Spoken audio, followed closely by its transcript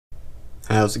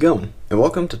How's it going? And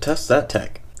welcome to Test That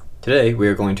Tech. Today we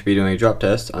are going to be doing a drop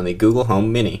test on the Google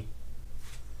Home Mini.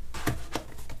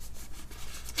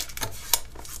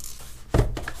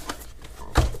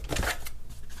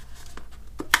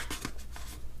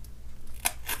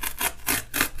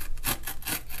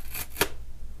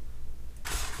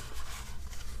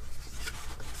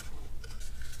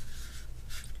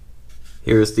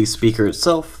 Here is the speaker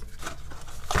itself.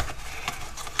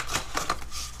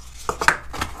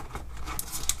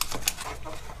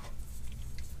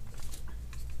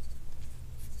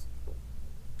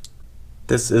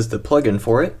 This is the plug-in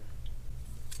for it.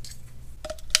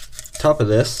 Top of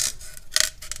this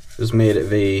is made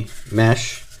of a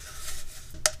mesh.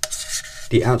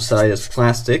 The outside is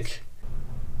plastic.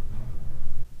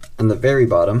 And the very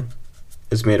bottom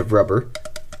is made of rubber.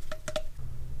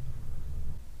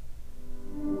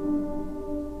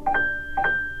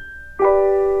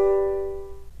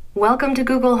 Welcome to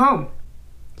Google Home.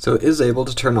 So it is able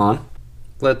to turn on.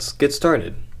 Let's get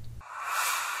started.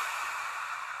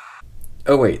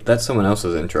 Oh wait, that's someone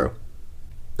else's intro.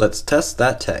 Let's test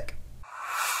that tech.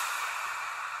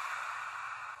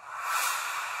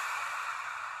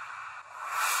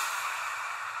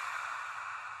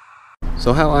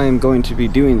 So how I am going to be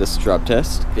doing this drop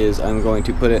test is I'm going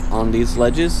to put it on these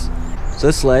ledges. So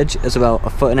this ledge is about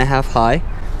 1.5 feet high.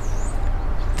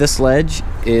 This ledge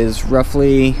is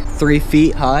roughly 3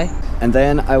 feet high. And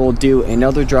then I will do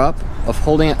another drop of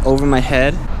holding it over my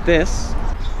head. This,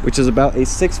 which is about a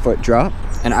 6-foot drop,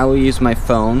 and I will use my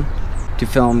phone to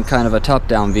film kind of a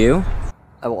top-down view.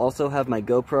 I will also have my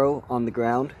GoPro on the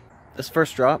ground. This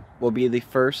first drop will be the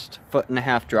first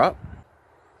 1.5 foot drop.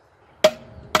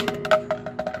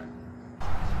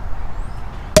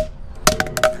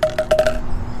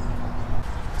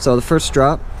 So the first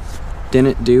drop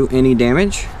didn't do any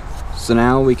damage, so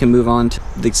now we can move on to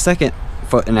the second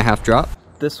 1.5 foot drop.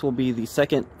 This will be the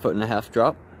second 1.5 foot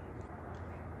drop.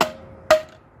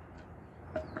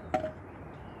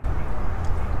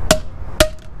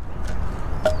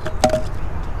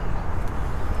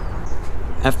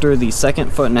 After the second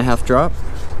 1.5 foot drop,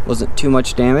 wasn't too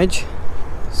much damage,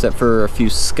 except for a few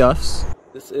scuffs.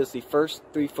 This is the first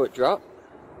 3-foot drop.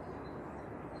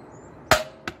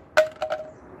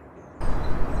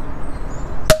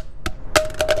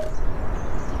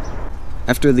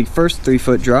 After the first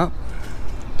 3-foot drop,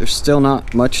 there's still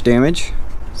not much damage.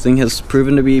 This thing has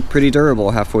proven to be pretty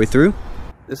durable halfway through.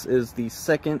 This is the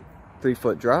second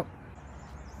 3-foot drop.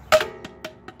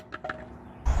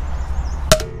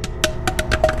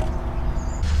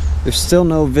 There's still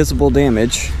no visible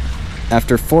damage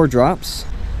after 4 drops,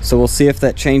 so we'll see if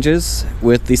that changes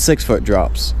with the 6-foot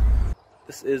drops.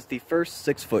 This is the first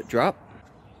 6-foot drop.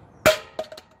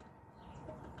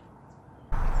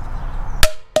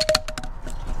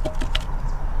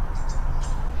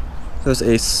 There's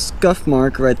a scuff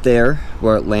mark right there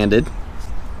where it landed.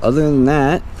 Other than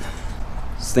that,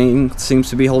 this thing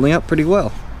seems to be holding up pretty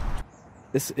well.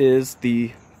 This is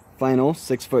the final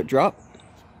 6-foot drop.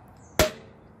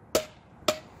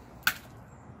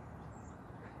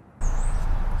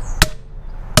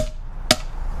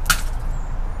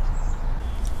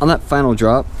 On that final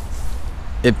drop,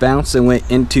 it bounced and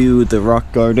went into the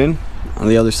rock garden on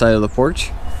the other side of the porch,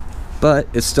 but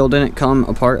it still didn't come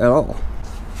apart at all.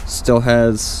 Still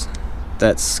has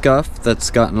that scuff that's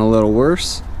gotten a little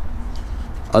worse.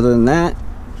 Other than that,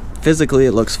 physically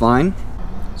it looks fine.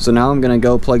 So now I'm gonna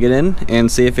go plug it in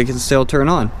and see if it can still turn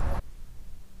on.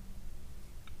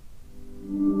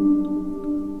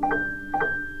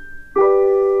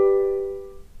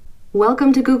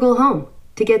 Welcome to Google Home.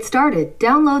 To get started,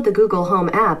 download the Google Home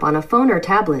app on a phone or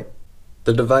tablet.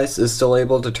 The device is still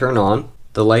able to turn on.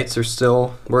 The lights are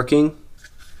still working.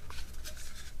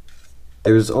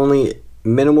 There's only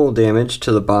minimal damage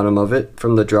to the bottom of it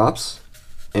from the drops,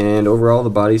 and overall the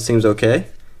body seems okay.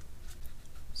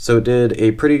 So it did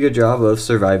a pretty good job of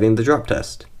surviving the drop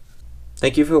test.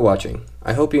 Thank you for watching.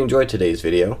 I hope you enjoyed today's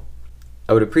video.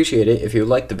 I would appreciate it if you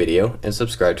liked the video and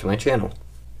subscribe to my channel.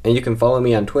 And you can follow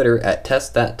me on Twitter at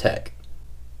TestThatTech.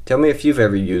 Tell me if you've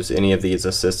ever used any of these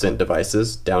assistant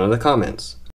devices down in the comments.